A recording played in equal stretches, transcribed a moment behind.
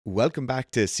Welcome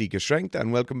back to Sika Strength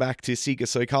and welcome back to Sika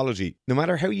Psychology. No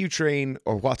matter how you train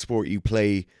or what sport you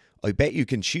play, I bet you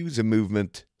can choose a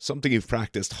movement, something you've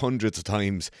practiced hundreds of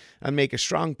times, and make a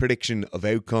strong prediction of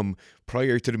outcome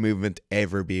prior to the movement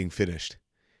ever being finished.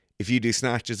 If you do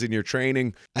snatches in your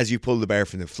training, as you pull the bar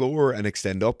from the floor and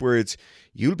extend upwards,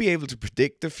 you'll be able to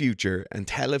predict the future and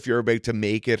tell if you're about to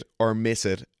make it or miss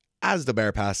it as the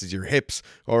bar passes your hips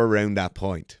or around that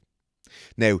point.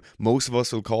 Now, most of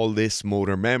us will call this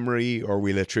motor memory, or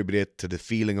we'll attribute it to the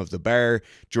feeling of the bar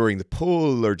during the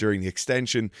pull or during the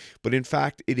extension, but in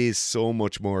fact it is so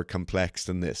much more complex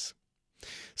than this.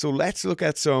 So let's look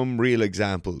at some real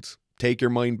examples. Take your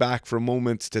mind back for a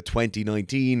moment to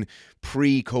 2019,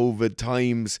 pre-COVID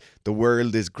times. The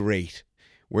world is great.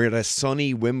 We're at a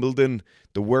sunny Wimbledon.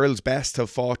 The world's best have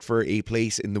fought for a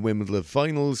place in the Wimbledon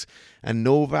finals, and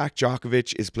Novak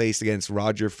Djokovic is placed against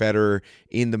Roger Federer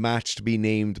in the match to be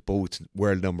named both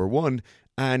world number one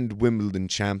and Wimbledon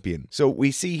champion. So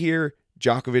we see here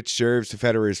Djokovic serves to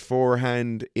Federer's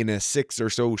forehand in a 6 or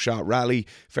so shot rally.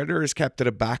 Federer is kept at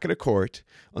the back of the court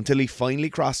until he finally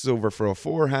crosses over for a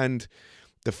forehand.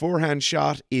 The forehand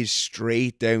shot is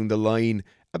straight down the line,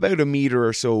 about a metre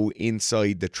or so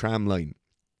inside the tram line.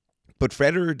 But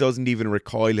Federer doesn't even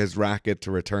recoil his racket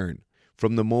to return.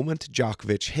 From the moment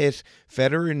Djokovic hit,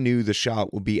 Federer knew the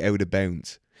shot would be out of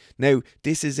bounds. Now,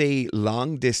 this is a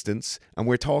long distance, and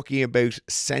we're talking about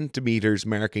centimetres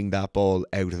marking that ball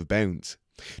out of bounds.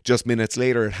 Just minutes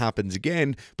later, it happens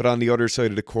again, but on the other side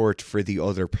of the court for the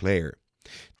other player.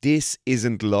 This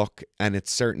isn't luck, and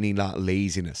it's certainly not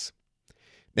laziness.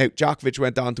 Now, Djokovic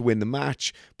went on to win the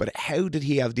match, but how did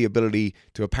he have the ability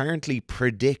to apparently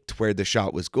predict where the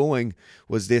shot was going?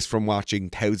 Was this from watching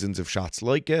thousands of shots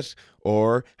like it?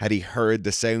 Or had he heard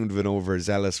the sound of an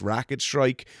overzealous racket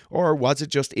strike? Or was it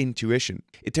just intuition?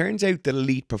 It turns out that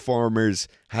elite performers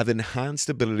have enhanced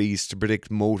abilities to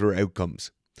predict motor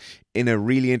outcomes. In a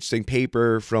really interesting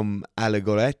paper from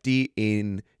Aglioti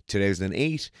in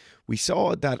 2008, we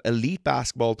saw that elite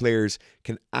basketball players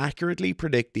can accurately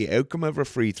predict the outcome of a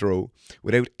free throw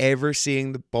without ever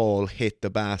seeing the ball hit the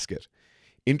basket.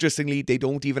 Interestingly, they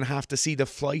don't even have to see the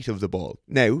flight of the ball.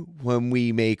 Now, when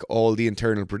we make all the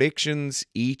internal predictions,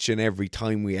 each and every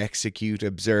time we execute,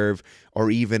 observe, or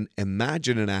even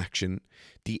imagine an action,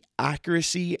 the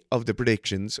accuracy of the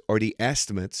predictions or the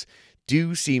estimates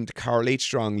do seem to correlate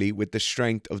strongly with the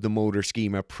strength of the motor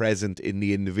schema present in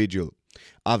the individual.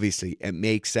 Obviously, it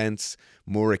makes sense.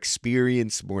 More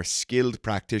experienced, more skilled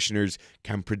practitioners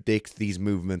can predict these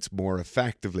movements more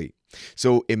effectively.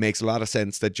 So it makes a lot of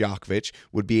sense that Djokovic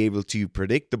would be able to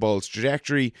predict the ball's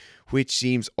trajectory, which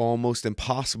seems almost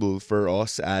impossible for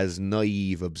us as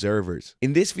naive observers.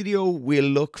 In this video, we'll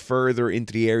look further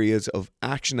into the areas of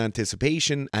action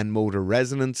anticipation and motor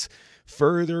resonance,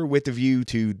 further with a view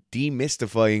to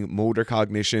demystifying motor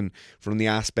cognition from the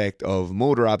aspect of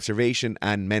motor observation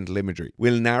and mental imagery.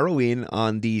 We'll narrow in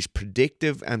on these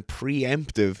predictive and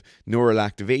preemptive neural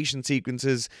activation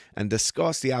sequences and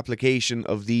discuss the application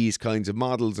of these kinds of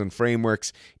models and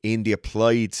frameworks in the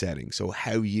applied setting, so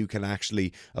how you can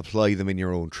actually apply them in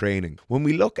your own training. When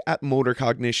we look at motor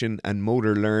cognition and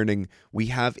motor learning, we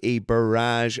have a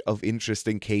barrage of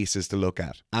interesting cases to look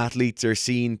at. Athletes are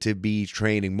seen to be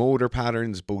training motor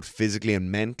patterns both physically and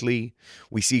mentally.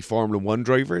 We see Formula 1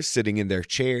 drivers sitting in their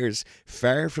chairs,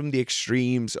 far from the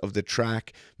extremes of the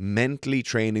track, mentally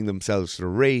training themselves for the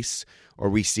race. Or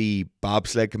we see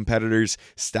bobsled competitors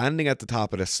standing at the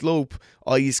top of the slope,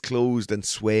 eyes closed and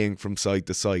swaying from side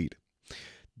to side.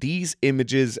 These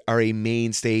images are a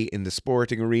mainstay in the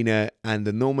sporting arena, and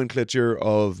the nomenclature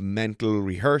of mental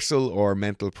rehearsal or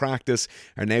mental practice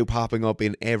are now popping up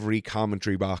in every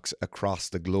commentary box across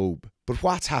the globe. But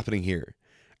what's happening here?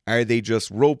 Are they just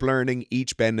rope learning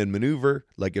each bend and maneuver,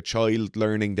 like a child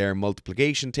learning their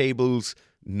multiplication tables?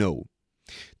 No.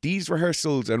 These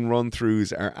rehearsals and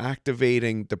run-throughs are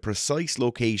activating the precise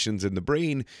locations in the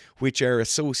brain which are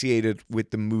associated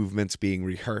with the movements being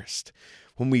rehearsed.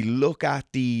 When we look at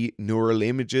the neural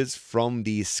images from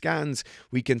these scans,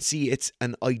 we can see it's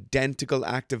an identical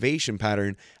activation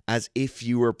pattern as if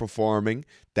you were performing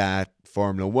that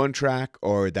Formula 1 track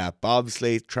or that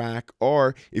bobsleigh track,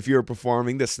 or if you were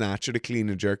performing the snatch or the clean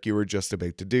and jerk you were just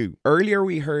about to do. Earlier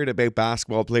we heard about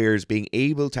basketball players being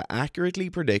able to accurately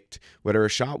predict whether a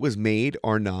shot was made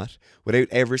or not without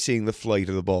ever seeing the flight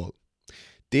of the ball.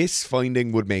 This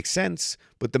finding would make sense,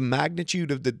 but the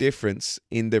magnitude of the difference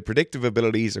in the predictive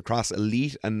abilities across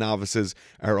elite and novices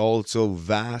are also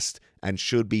vast and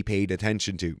should be paid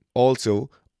attention to. Also,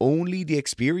 only the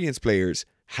experienced players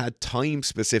had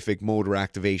time-specific motor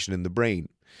activation in the brain.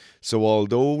 So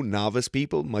although novice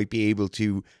people might be able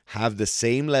to have the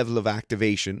same level of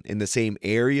activation in the same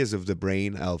areas of the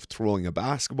brain of throwing a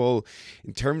basketball,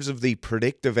 in terms of the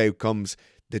predictive outcomes,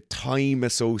 the time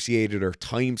associated or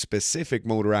time specific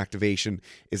motor activation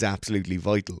is absolutely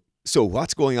vital. So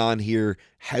what's going on here?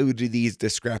 How do these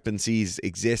discrepancies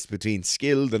exist between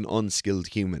skilled and unskilled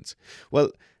humans?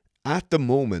 Well, at the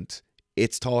moment,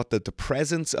 it's thought that the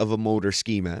presence of a motor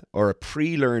schema or a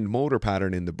pre-learned motor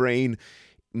pattern in the brain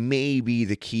may be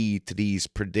the key to these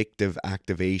predictive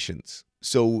activations.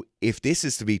 So if this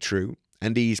is to be true,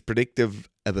 and these predictive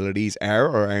abilities are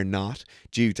or are not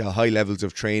due to high levels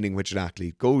of training which an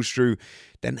athlete goes through,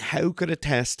 then how could a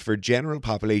test for general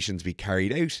populations be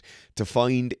carried out to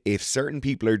find if certain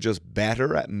people are just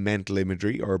better at mental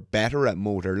imagery or better at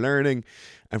motor learning?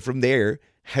 And from there,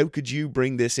 how could you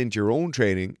bring this into your own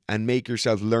training and make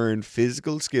yourself learn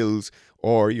physical skills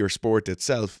or your sport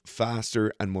itself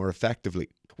faster and more effectively?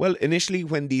 Well, initially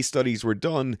when these studies were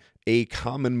done, a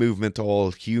common movement to all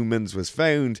humans was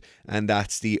found, and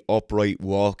that's the upright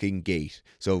walking gait.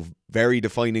 So very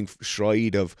defining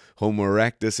stride of Homo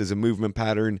erectus is a movement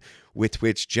pattern with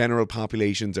which general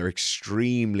populations are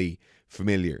extremely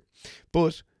familiar.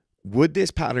 But would this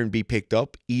pattern be picked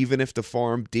up even if the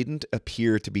form didn't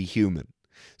appear to be human?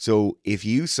 So if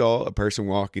you saw a person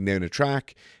walking down a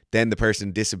track, then the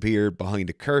person disappeared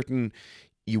behind a curtain,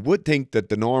 you would think that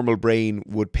the normal brain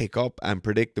would pick up and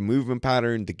predict the movement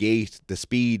pattern, the gait, the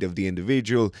speed of the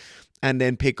individual, and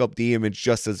then pick up the image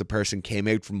just as the person came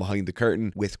out from behind the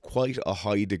curtain with quite a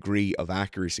high degree of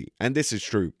accuracy. And this is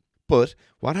true. But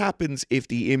what happens if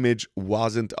the image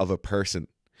wasn't of a person?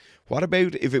 What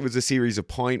about if it was a series of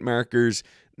point markers,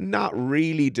 not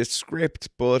really descript,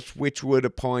 but which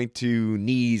would point to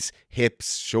knees,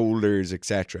 hips, shoulders,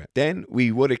 etc.? Then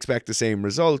we would expect the same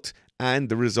result, and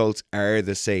the results are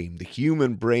the same. The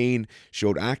human brain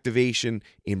showed activation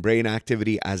in brain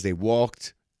activity as they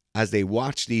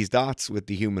watched these dots with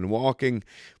the human walking.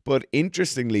 But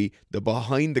interestingly, the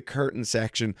behind the curtain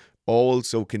section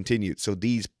also continued. So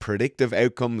these predictive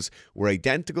outcomes were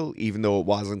identical, even though it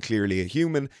wasn't clearly a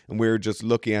human, and we're just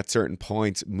looking at certain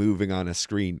points moving on a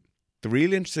screen. The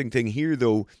real interesting thing here,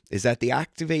 though, is that the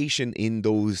activation in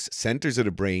those centers of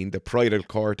the brain, the parietal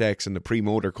cortex and the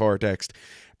premotor cortex,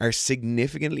 are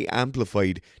significantly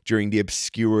amplified during the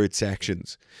obscured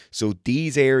sections. So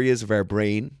these areas of our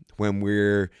brain, when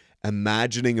we're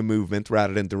imagining a movement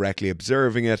rather than directly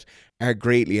observing it, are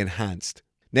greatly enhanced.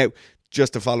 Now,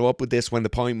 just to follow up with this, when the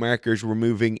point markers were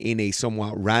moving in a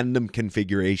somewhat random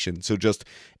configuration, so just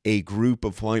a group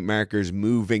of point markers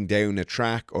moving down a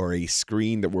track or a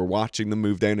screen that we're watching them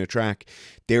move down a track,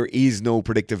 there is no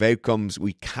predictive outcomes.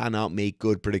 We cannot make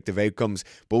good predictive outcomes,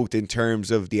 both in terms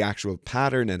of the actual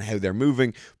pattern and how they're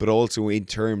moving, but also in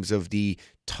terms of the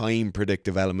time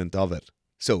predictive element of it.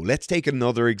 So let's take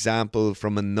another example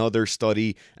from another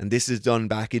study, and this is done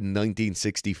back in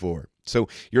 1964. So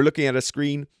you're looking at a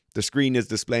screen. The screen is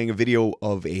displaying a video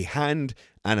of a hand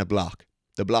and a block.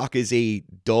 The block is a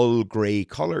dull grey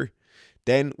colour.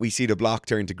 Then we see the block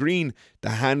turn to green.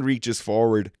 The hand reaches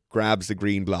forward, grabs the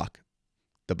green block.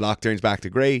 The block turns back to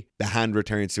grey. The hand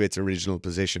returns to its original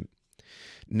position.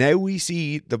 Now we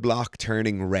see the block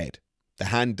turning red. The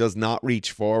hand does not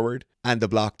reach forward and the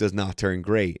block does not turn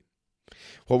grey.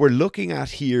 What we're looking at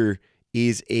here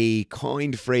is a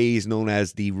coined phrase known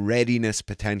as the readiness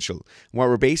potential. What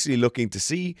we're basically looking to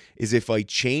see is if I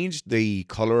change the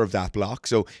color of that block.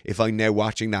 So if I'm now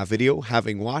watching that video,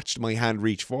 having watched my hand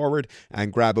reach forward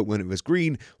and grab it when it was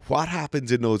green, what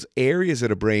happens in those areas of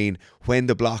the brain when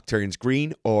the block turns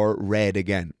green or red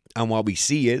again? And what we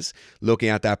see is, looking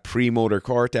at that premotor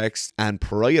cortex and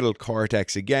parietal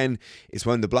cortex again, is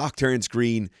when the block turns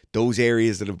green, those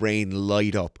areas of the brain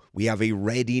light up. We have a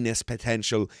readiness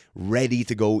potential ready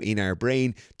to go in our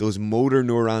brain. Those motor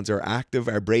neurons are active.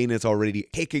 Our brain is already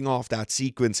kicking off that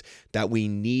sequence that we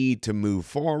need to move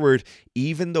forward,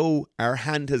 even though our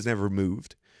hand has never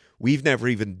moved. We've never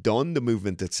even done the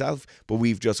movement itself, but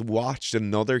we've just watched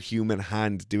another human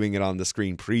hand doing it on the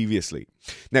screen previously.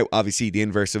 Now, obviously, the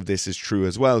inverse of this is true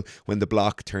as well. When the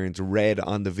block turns red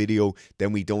on the video,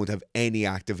 then we don't have any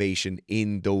activation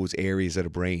in those areas of the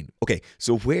brain. Okay,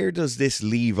 so where does this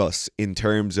leave us in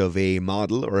terms of a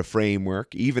model or a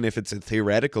framework, even if it's a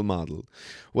theoretical model?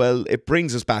 Well, it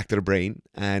brings us back to the brain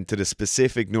and to the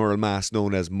specific neural mass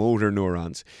known as motor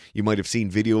neurons. You might have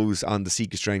seen videos on the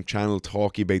Sika Strength channel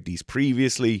talking about these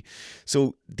previously.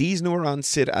 So these neurons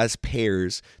sit as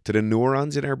pairs to the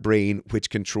neurons in our brain which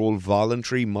control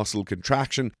voluntary muscle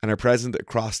contraction and are present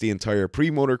across the entire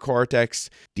premotor cortex,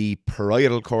 the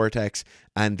parietal cortex,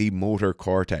 and the motor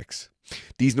cortex.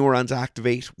 These neurons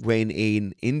activate when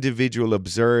an individual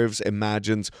observes,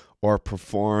 imagines, or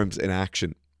performs an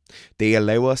action. They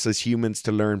allow us as humans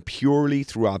to learn purely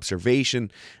through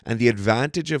observation, and the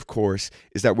advantage, of course,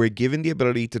 is that we're given the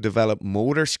ability to develop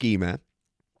motor schema,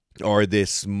 or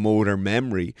this motor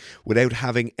memory, without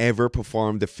having ever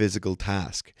performed a physical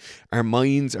task. Our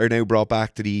minds are now brought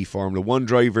back to the Formula 1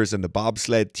 drivers and the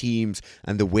bobsled teams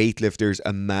and the weightlifters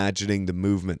imagining the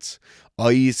movements.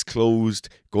 Eyes closed,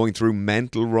 going through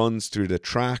mental runs through the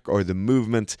track or the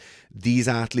movement. These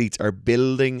athletes are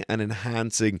building and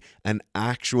enhancing an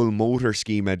actual motor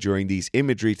schema during these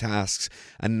imagery tasks,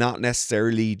 and not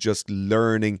necessarily just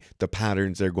learning the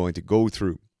patterns they're going to go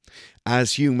through.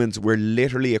 As humans, we're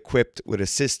literally equipped with a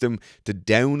system to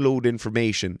download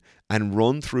information and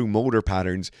run through motor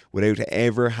patterns without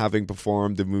ever having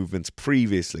performed the movements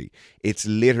previously. It's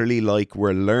literally like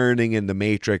we're learning in the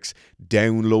Matrix,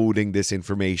 downloading this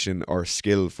information or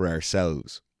skill for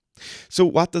ourselves. So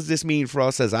what does this mean for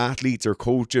us as athletes or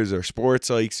coaches or sports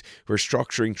psychs who are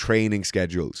structuring training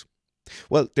schedules?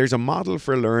 Well, there's a model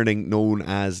for learning known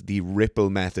as the ripple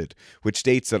method, which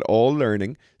states that all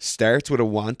learning starts with a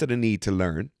want and a need to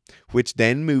learn, which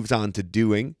then moves on to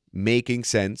doing, making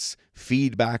sense,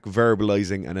 feedback,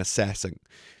 verbalizing, and assessing.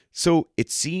 So it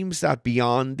seems that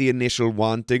beyond the initial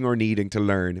wanting or needing to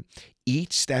learn,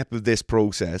 each step of this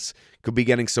process could be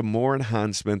getting some more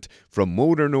enhancement from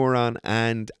motor neuron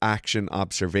and action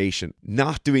observation.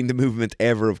 Not doing the movement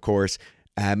ever, of course,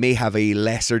 may have a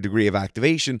lesser degree of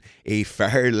activation, a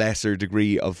far lesser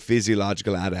degree of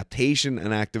physiological adaptation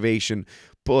and activation,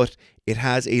 but it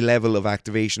has a level of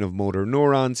activation of motor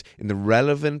neurons in the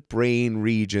relevant brain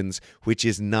regions which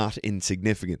is not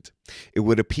insignificant. It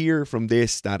would appear from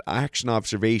this that action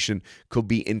observation could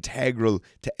be integral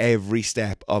to every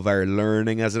step of our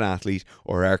learning as an athlete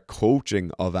or our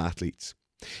coaching of athletes.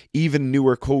 Even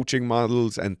newer coaching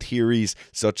models and theories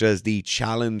such as the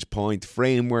challenge point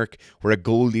framework, where a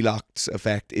Goldilocks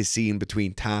effect is seen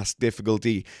between task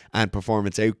difficulty and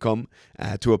performance outcome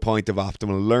to a point of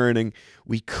optimal learning,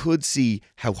 we could see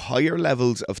how higher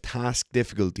levels of task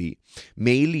difficulty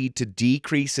may lead to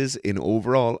decreases in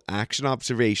overall action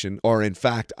observation, or in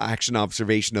fact action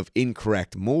observation of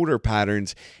incorrect motor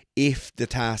patterns, if the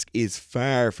task is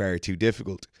far too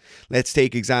difficult. Let's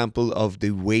take example of the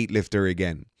weightlifter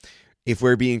again. If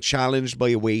we're being challenged by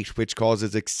a weight which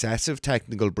causes excessive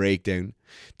technical breakdown,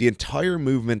 the entire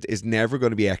movement is never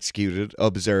going to be executed,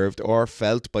 observed, or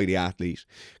felt by the athlete,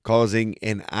 causing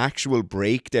an actual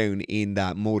breakdown in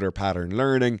that motor pattern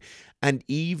learning. And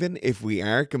even if we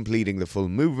are completing the full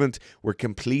movement, we're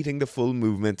completing the full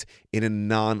movement in a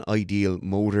non-ideal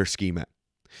motor schema.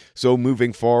 So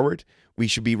moving forward, we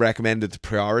should be recommended to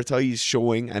prioritize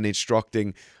showing and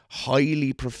instructing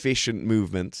highly proficient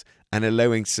movements and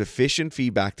allowing sufficient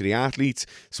feedback to the athletes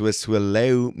so as to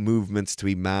allow movements to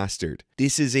be mastered.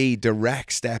 This is a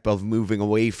direct step of moving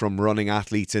away from running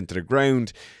athletes into the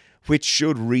ground, which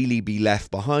should really be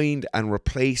left behind and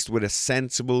replaced with a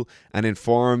sensible and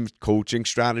informed coaching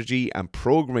strategy and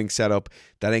programming setup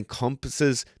that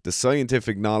encompasses the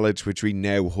scientific knowledge which we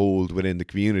now hold within the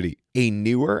community. A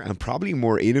newer and probably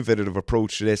more innovative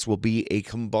approach to this will be a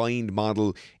combined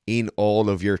model in all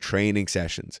of your training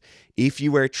sessions. If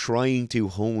you are trying to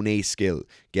hone a skill,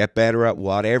 get better at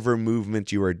whatever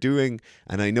movement you are doing,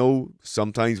 and I know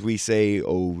sometimes we say,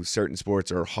 oh, certain sports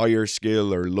are higher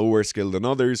skill or lower skill than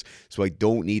others, so I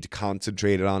don't need to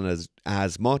concentrate on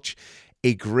as much.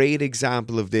 A great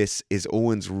example of this is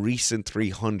Owen's recent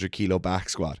 300 kilo back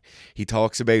squat. He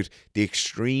talks about the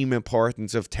extreme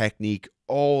importance of technique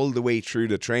all the way through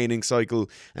the training cycle,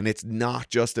 and it's not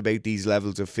just about these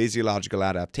levels of physiological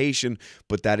adaptation,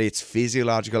 but that it's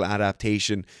physiological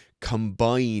adaptation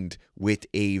combined with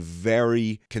a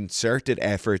very concerted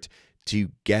effort to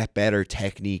get better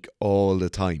technique all the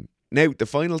time. Now, the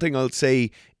final thing I'll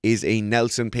say is a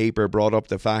Nelson paper brought up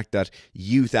the fact that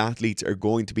youth athletes are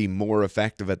going to be more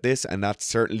effective at this, and that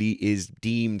certainly is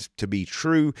deemed to be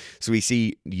true. So we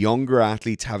see younger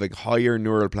athletes having higher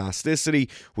neural plasticity,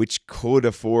 which could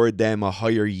afford them a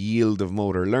higher yield of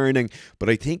motor learning. But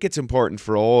I think it's important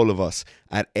for all of us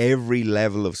at every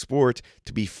level of sport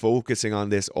to be focusing on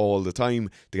this all the time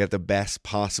to get the best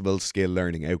possible skill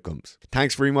learning outcomes.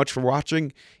 Thanks very much for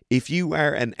watching. If you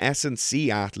are an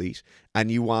S&C athlete and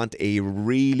you want a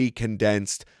really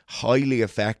condensed, highly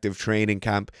effective training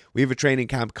camp, we have a training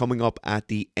camp coming up at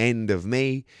the end of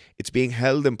May. It's being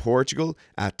held in Portugal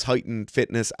at Titan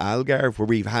Fitness Algarve, where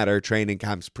we've had our training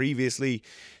camps previously.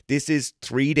 This is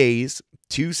 3 days,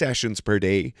 2 sessions per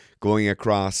day, going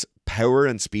across power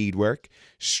and speed work,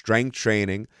 strength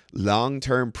training,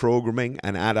 long-term programming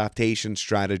and adaptation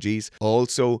strategies,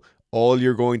 also all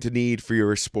you're going to need for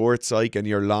your sports psych and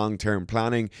your long-term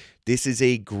planning. This is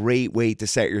a great way to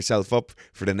set yourself up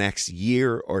for the next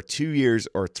year or 2 years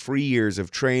or 3 years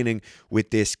of training with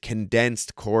this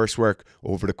condensed coursework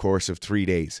over the course of 3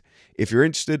 days. If you're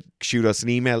interested, shoot us an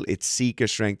email. It's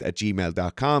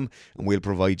sikastrength@gmail.com and we'll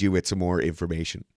provide you with some more information.